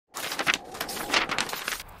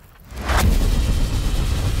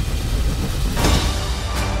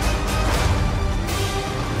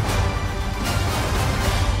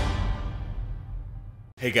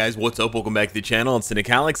Hey guys, what's up? Welcome back to the channel. It's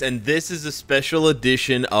Cynicalex, and this is a special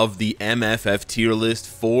edition of the MFF tier list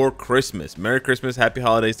for Christmas. Merry Christmas, Happy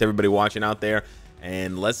Holidays to everybody watching out there,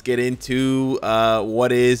 and let's get into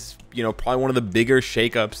what is, probably one of the bigger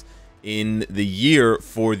shakeups in the year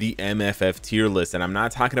for the MFF tier list. And I'm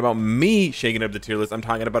not talking about me shaking up the tier list. I'm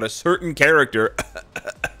talking about a certain character,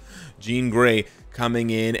 Jean Grey,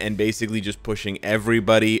 coming in and basically just pushing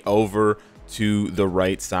everybody over to the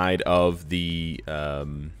right side of the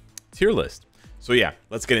tier list. So yeah,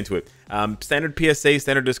 let's get into it. Standard PSA,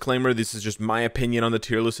 standard disclaimer, this is just my opinion on the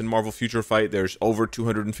tier list in Marvel Future Fight. There's over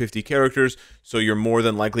 250 characters, so you're more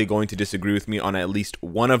than likely going to disagree with me on at least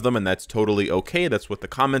one of them, and that's totally okay. That's what the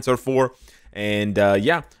comments are for. And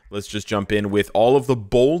yeah, let's just jump in with all of the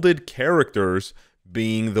bolded characters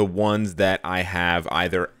being the ones that I have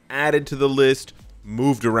either added to the list,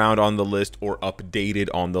 moved around on the list, or updated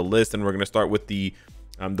on the list. And we're going to start with the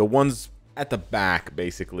ones at the back,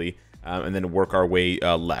 basically, and then work our way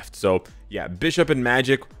left. So yeah, Bishop and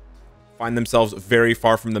Magic find themselves very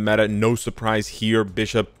far from the meta. No surprise here.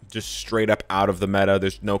 Bishop just straight up out of the meta.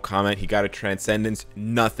 There's no comment. He got a Transcendence,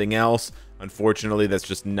 nothing else. Unfortunately, that's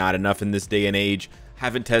just not enough in this day and age.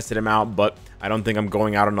 Haven't tested him out, but I don't think I'm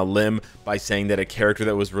going out on a limb by saying that a character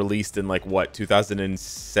that was released in like what,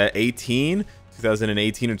 2018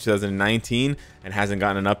 or 2019 and hasn't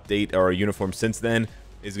gotten an update or a uniform since then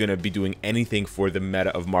is going to be doing anything for the meta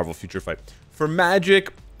of Marvel Future Fight. For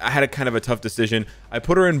Magic, I had a kind of a tough decision. I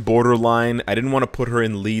put her in borderline. I didn't want to put her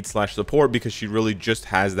in lead slash support because she really just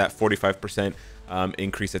has that 45%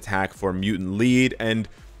 increased attack for mutant lead. And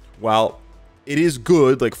while it is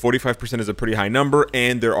good, like 45% is a pretty high number,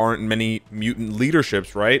 and there aren't many mutant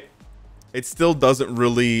leaderships, right? It still doesn't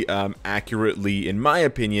really accurately, in my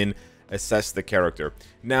opinion, assess the character.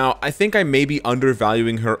 Now, I think I may be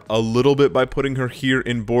undervaluing her a little bit by putting her here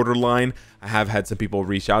in borderline. I have had some people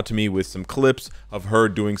reach out to me with some clips of her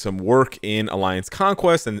doing some work in Alliance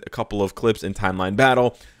Conquest and a couple of clips in Timeline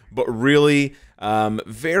Battle, but really,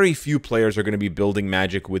 very few players are going to be building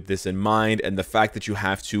Magic with this in mind, and the fact that you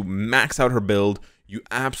have to max out her build, you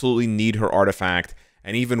absolutely need her artifact,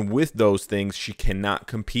 and even with those things, she cannot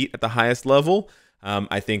compete at the highest level.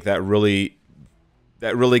 I think that really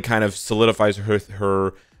kind of solidifies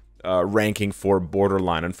her ranking for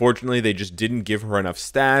borderline. Unfortunately, they just didn't give her enough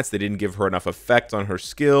stats. They didn't give her enough effect on her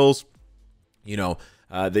skills.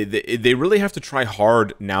 They really have to try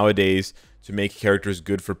hard nowadays to make characters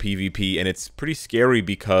good for PvP, and it's pretty scary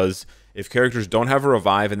because if characters don't have a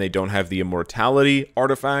revive and they don't have the immortality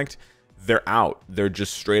artifact, they're out. They're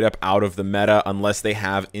just straight up out of the meta unless they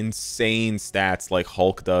have insane stats like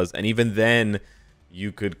Hulk does, and even then,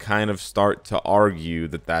 you could kind of start to argue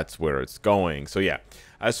that that's where it's going. So yeah,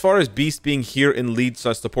 as far as Beast being here in lead /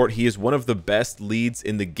 support, he is one of the best leads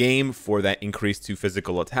in the game for that increase to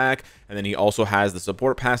physical attack. And then he also has the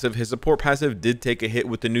support passive. His support passive did take a hit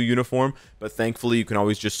with the new uniform, but thankfully you can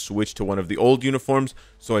always just switch to one of the old uniforms.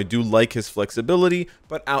 So I do like his flexibility,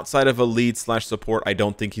 but outside of a lead / support, I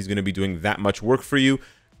don't think he's going to be doing that much work for you.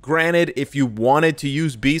 Granted, if you wanted to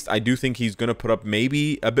use Beast, I do think he's going to put up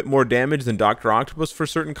maybe a bit more damage than Dr. Octopus for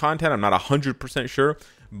certain content. I'm not 100% sure,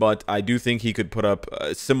 but I do think he could put up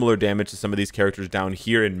similar damage to some of these characters down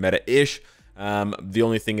here in meta-ish. The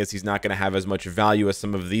only thing is he's not going to have as much value as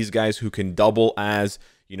some of these guys who can double as,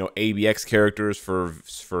 ABX characters for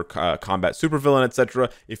combat supervillain, etc.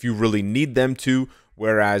 if you really need them to,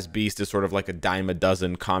 whereas Beast is sort of like a dime a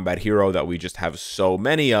dozen combat hero that we just have so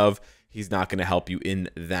many of. He's not going to help you in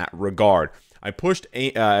that regard. I pushed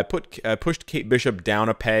Kate Bishop down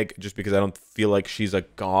a peg just because I don't feel like she's a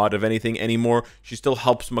god of anything anymore. She still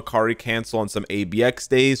helps Makari cancel on some ABX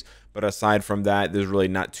days, but aside from that, there's really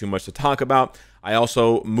not too much to talk about. I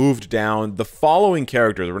also moved down the following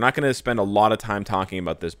characters. We're not going to spend a lot of time talking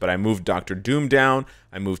about this, but I moved Dr. Doom down.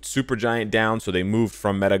 I moved Supergiant down, so they moved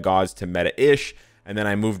from meta gods to meta-ish. And then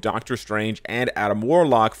I moved Doctor Strange and Adam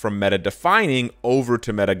Warlock from meta-defining over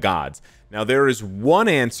to meta-gods. Now, there is one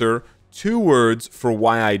answer, 2 words for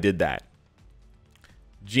why I did that.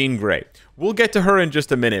 Jean Grey. We'll get to her in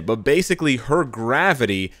just a minute, but basically her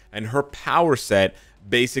gravity and her power set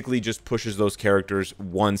basically just pushes those characters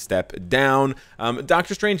one step down.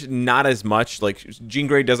 Doctor Strange, not as much. Like, Jean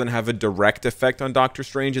Grey doesn't have a direct effect on Doctor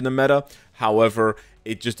Strange in the meta. However,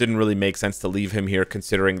 it just didn't really make sense to leave him here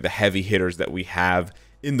considering the heavy hitters that we have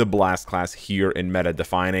in the Blast class here in meta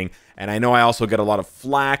defining. And I know I also get a lot of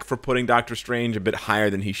flack for putting Doctor Strange a bit higher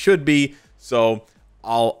than he should be, so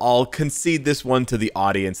I'll concede this one to the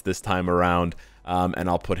audience this time around, and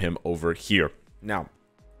I'll put him over here. Now,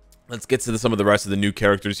 let's get to some of the rest of the new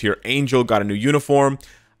characters here. Angel got a new uniform.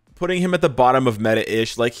 putting him at the bottom of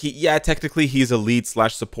meta-ish. Like, yeah, technically he's a lead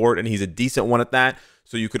slash support, and he's a decent one at that.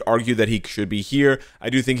 So you could argue that he should be here.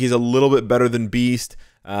 I do think he's a little bit better than Beast.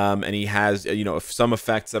 And he has, you know, some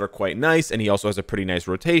effects that are quite nice. And he also has a pretty nice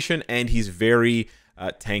rotation. And he's very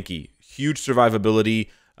tanky. Huge survivability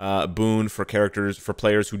boon for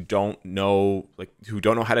players who don't know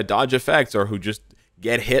how to dodge effects, or who just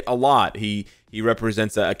get hit a lot. He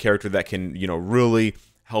represents a character that can, you know, really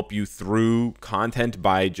help you through content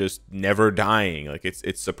by just never dying. Like,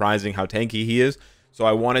 it's surprising how tanky he is. So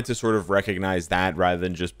I wanted to sort of recognize that rather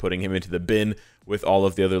than just putting him into the bin with all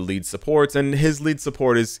of the other lead supports. And his lead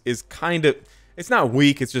support is kind of, it's not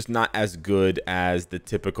weak, it's just not as good as the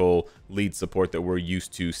typical lead support that we're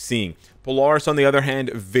used to seeing. Polaris, on the other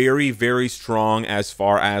hand, very, very strong as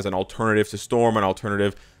far as an alternative to Storm, an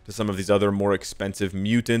alternative to some of these other more expensive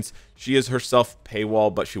mutants. She is herself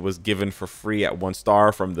paywall, but she was given for free at 1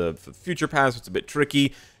 star from the Future Pass. It's a bit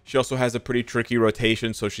tricky. She also has a pretty tricky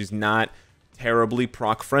rotation, so she's not terribly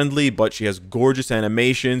proc friendly, but she has gorgeous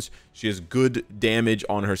animations, she has good damage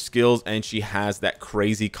on her skills, and she has that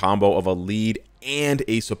crazy combo of a lead and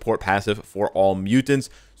a support passive for all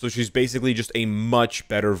mutants. So she's basically just a much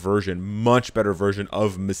better version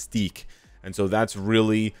of Mystique. And so that's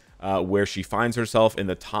really where she finds herself, in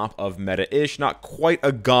the top of meta-ish. Not quite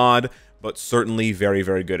a god, but certainly very,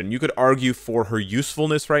 very good. And you could argue for her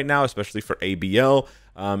usefulness right now, especially for ABL.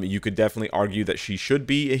 You could definitely argue that she should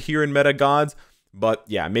be here in meta gods. But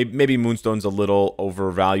yeah, maybe Moonstone's a little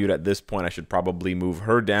overvalued at this point. I should probably move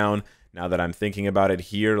her down now that I'm thinking about it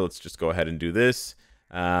here. Let's just go ahead and do this.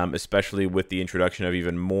 Especially with the introduction of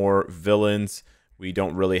even more villains, we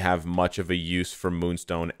don't really have much of a use for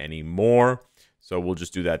Moonstone anymore. So we'll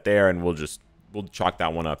just do that there, and we'll chalk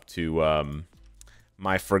that one up to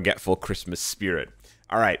my forgetful Christmas spirit.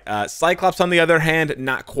 All right, Cyclops, on the other hand,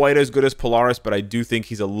 not quite as good as Polaris, but I do think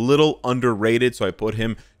he's a little underrated, so I put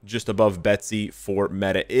him just above Betsy for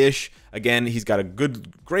meta-ish. Again, he's got a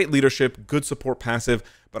great leadership, good support passive,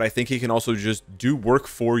 but I think he can also just do work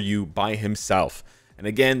for you by himself. And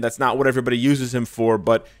again, that's not what everybody uses him for,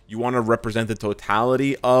 but you want to represent the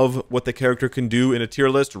totality of what the character can do in a tier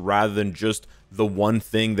list rather than just the one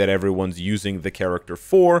thing that everyone's using the character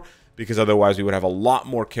for, because otherwise we would have a lot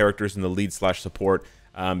more characters in the lead slash support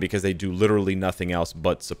because they do literally nothing else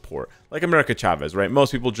but support. Like America Chavez, right?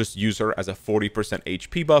 Most people just use her as a 40%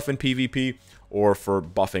 HP buff in PvP or for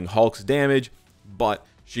buffing Hulk's damage, but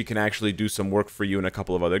she can actually do some work for you in a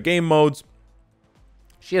couple of other game modes.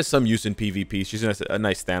 She has some use in PvP. She's a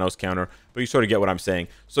nice Thanos counter, but you sort of get what I'm saying.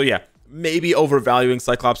 So yeah, maybe overvaluing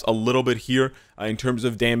Cyclops a little bit here. In terms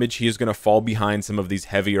of damage, he is going to fall behind some of these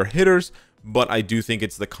heavier hitters, but I do think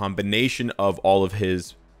it's the combination of all of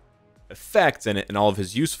his effects and all of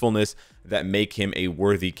his usefulness that make him a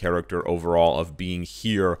worthy character overall of being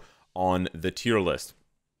here on the tier list.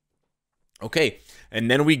 Okay, and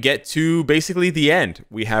then we get to basically the end.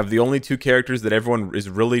 We have the only two characters that everyone is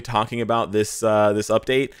really talking about this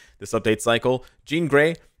update cycle: Jean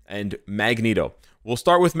Grey and Magneto. We'll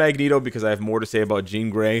start with Magneto because I have more to say about Jean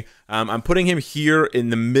Grey. I'm putting him here in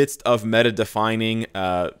the midst of meta-defining.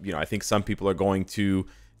 I think some people are going to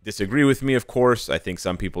disagree with me, of course. I think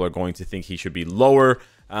some people are going to think he should be lower.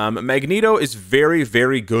 Magneto is very,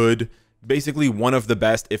 very good. Basically one of the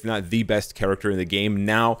best, if not the best character in the game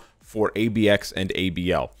now for ABX and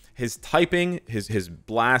ABL. His typing, his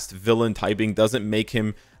blast villain typing doesn't make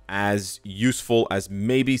him as useful as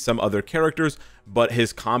maybe some other characters, but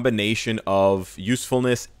his combination of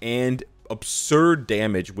usefulness and absurd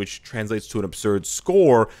damage, which translates to an absurd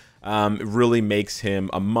score, really makes him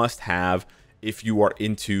a must-have if you are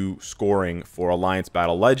into scoring for Alliance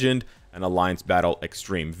Battle Legend and Alliance Battle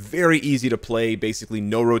Extreme. Very easy to play, basically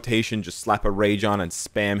no rotation, just slap a rage on and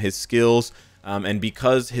spam his skills. And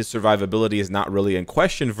because his survivability is not really in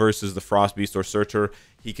question versus the Frost Beast or Searcher,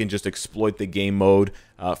 he can just exploit the game mode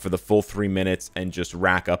for the full 3 minutes and just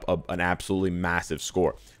rack up an absolutely massive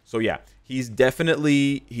score. So yeah, he's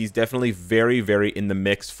definitely very, very in the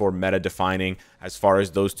mix for meta defining as far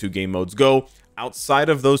as those two game modes go. Outside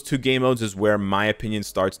of those two game modes is where my opinion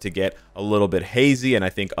starts to get a little bit hazy, and I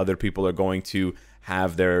think other people are going to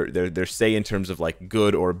have their say in terms of like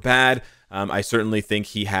good or bad. I certainly think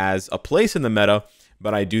he has a place in the meta,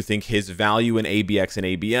 but I do think his value in ABX and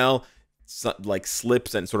ABL like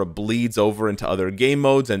slips and sort of bleeds over into other game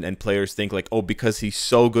modes, and players think like, oh, because he's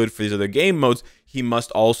so good for these other game modes, he must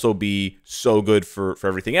also be so good for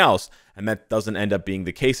everything else. And that doesn't end up being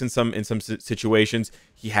the case in some situations.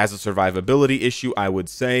 He has a survivability issue, I would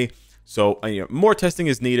say. So more testing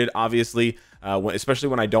is needed, obviously, especially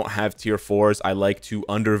when I don't have tier 4s. I like to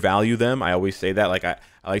undervalue them. I always say that, like I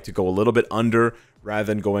like to go a little bit under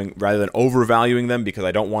rather than overvaluing them, because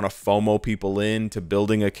I don't want to FOMO people into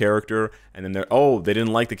building a character and then they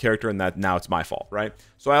didn't like the character and that now it's my fault, right?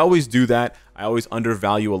 So I always do that. I always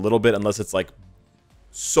undervalue a little bit unless it's like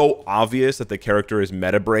so obvious that the character is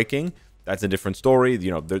meta breaking. That's a different story.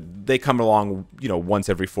 You know, they come along, you know, once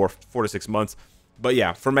every 4 to 6 months. But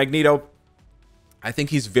yeah, for Magneto, I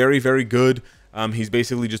think he's very, very good. He's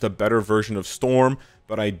basically just a better version of Storm,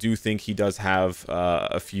 but I do think he does have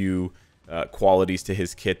a few qualities to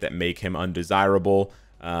his kit that make him undesirable.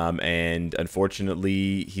 And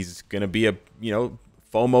unfortunately, he's going to be a, you know,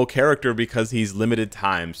 FOMO character because he's limited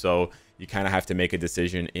time. So you kind of have to make a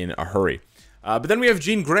decision in a hurry. But then we have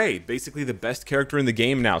Jean Grey, basically the best character in the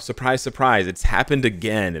game now. Surprise, surprise. It's happened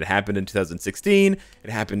again. It happened in 2016. It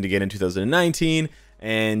happened again in 2019.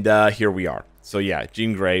 And here we are. So yeah,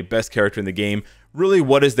 Jean Grey, best character in the game. Really,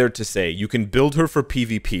 what is there to say? You can build her for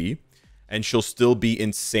PvP, and she'll still be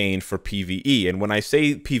insane for PvE. And when I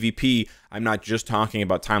say PvP, I'm not just talking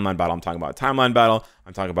about timeline battle. I'm talking about timeline battle.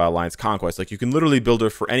 I'm talking about Alliance Conquest. Like, you can literally build her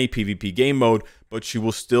for any PvP game mode, but she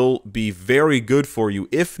will still be very good for you,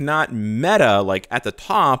 if not meta, like at the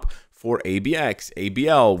top for ABX,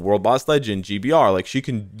 ABL, World Boss Legend, GBR. Like, she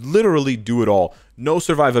can literally do it all. No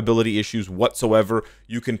survivability issues whatsoever.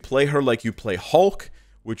 You can play her like you play Hulk,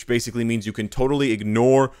 which basically means you can totally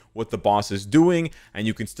ignore what the boss is doing, and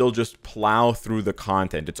you can still just plow through the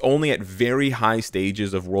content. It's only at very high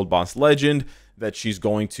stages of World Boss Legend that she's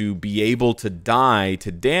going to be able to die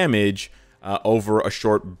to damage over a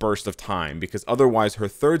short burst of time, because otherwise her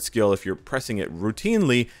third skill, if you're pressing it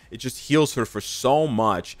routinely, it just heals her for so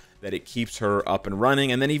much that it keeps her up and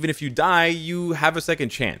running, and then even if you die, you have a second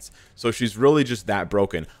chance. So she's really just that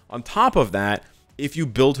broken. On top of that, if you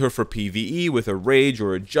build her for PvE with a Rage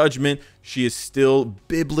or a Judgment, she is still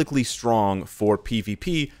biblically strong for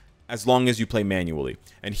PvP as long as you play manually.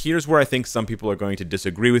 And here's where I think some people are going to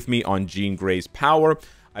disagree with me on Jean Grey's power.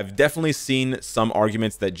 I've definitely seen some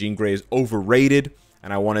arguments that Jean Grey is overrated,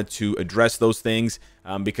 and I wanted to address those things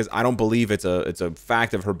because I don't believe it's a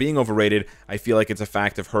fact of her being overrated. I feel like it's a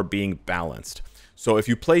fact of her being balanced. So if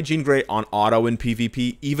you play Jean Grey on auto in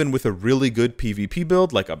PvP, even with a really good PvP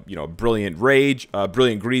build, like a brilliant Rage,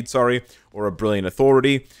 brilliant Greed, sorry, or a brilliant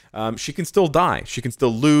Authority, she can still die. She can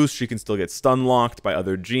still lose. She can still get stun locked by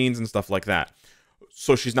other Jeans and stuff like that.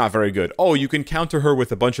 So she's not very good. Oh, you can counter her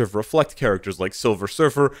with a bunch of Reflect characters like Silver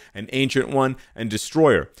Surfer, and Ancient One, and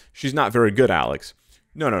Destroyer. She's not very good, Alex.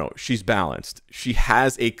 No. She's balanced. She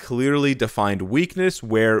has a clearly defined weakness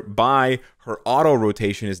whereby her auto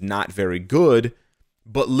rotation is not very good,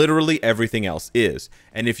 but literally everything else is.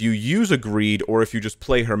 And if you use a Greed, or if you just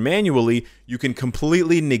play her manually, you can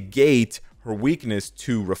completely negate her weakness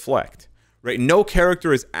to Reflect. Right? No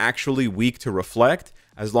character is actually weak to Reflect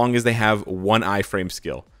as long as they have one iframe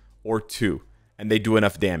skill or two, and they do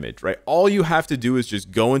enough damage. Right? All you have to do is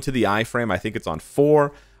just go into the iframe. I think it's on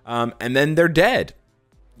 4, and then they're dead.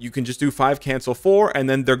 You can just do 5 cancel 4, and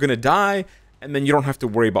then they're gonna die, and then you don't have to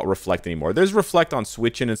worry about Reflect anymore. There's Reflect on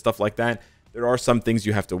switching and stuff like that. There are some things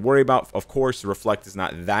you have to worry about. Of course, Reflect is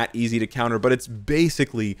not that easy to counter, but it's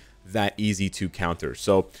basically that easy to counter.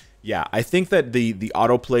 So yeah, I think that the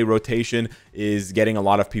autoplay rotation is getting a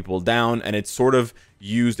lot of people down, and it's sort of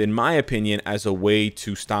used, in my opinion, as a way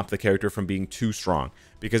to stop the character from being too strong.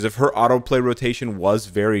 Because if her autoplay rotation was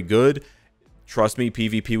very good, trust me,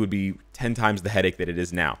 PvP would be 10 times the headache that it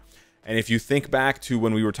is now. And if you think back to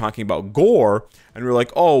when we were talking about Gore, and we were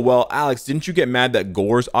like, oh, well, Alex, didn't you get mad that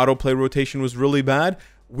Gore's autoplay rotation was really bad?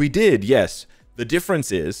 We did, yes. The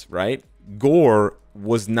difference is, right, Gore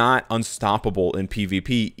was not unstoppable in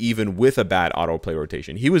PvP, even with a bad autoplay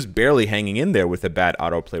rotation. He was barely hanging in there with a bad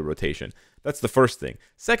autoplay rotation. That's the first thing.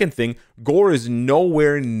 Second thing, Gore is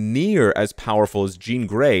nowhere near as powerful as Jean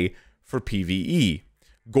Grey for PvE.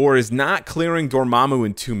 Gore is not clearing Dormammu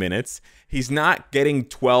in 2 minutes. He's not getting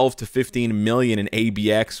 12 to 15 million in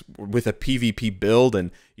ABX with a PvP build,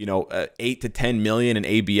 and 8 to 10 million in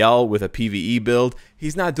ABL with a PvE build.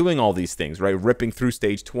 He's not doing all these things, right? Ripping through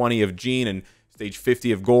stage 20 of Jean and stage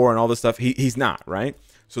 50 of Gore and all this stuff. He's not, right?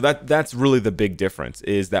 So that's really the big difference,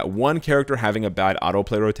 is that one character having a bad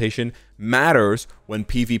autoplay rotation matters when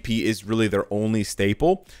PvP is really their only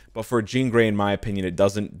staple. But for Jean Grey, in my opinion, it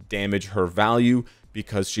doesn't damage her value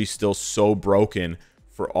because she's still so broken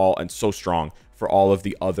for all, and so strong for all of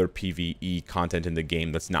the other PvE content in the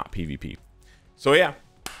game that's not PvP. So yeah,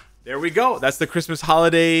 there we go. That's the Christmas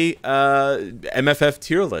holiday MFF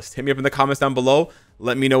tier list. Hit me up in the comments down below.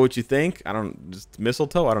 Let me know what you think. Just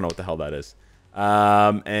mistletoe? I don't know what the hell that is.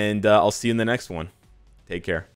 And I'll see you in the next one. Take care.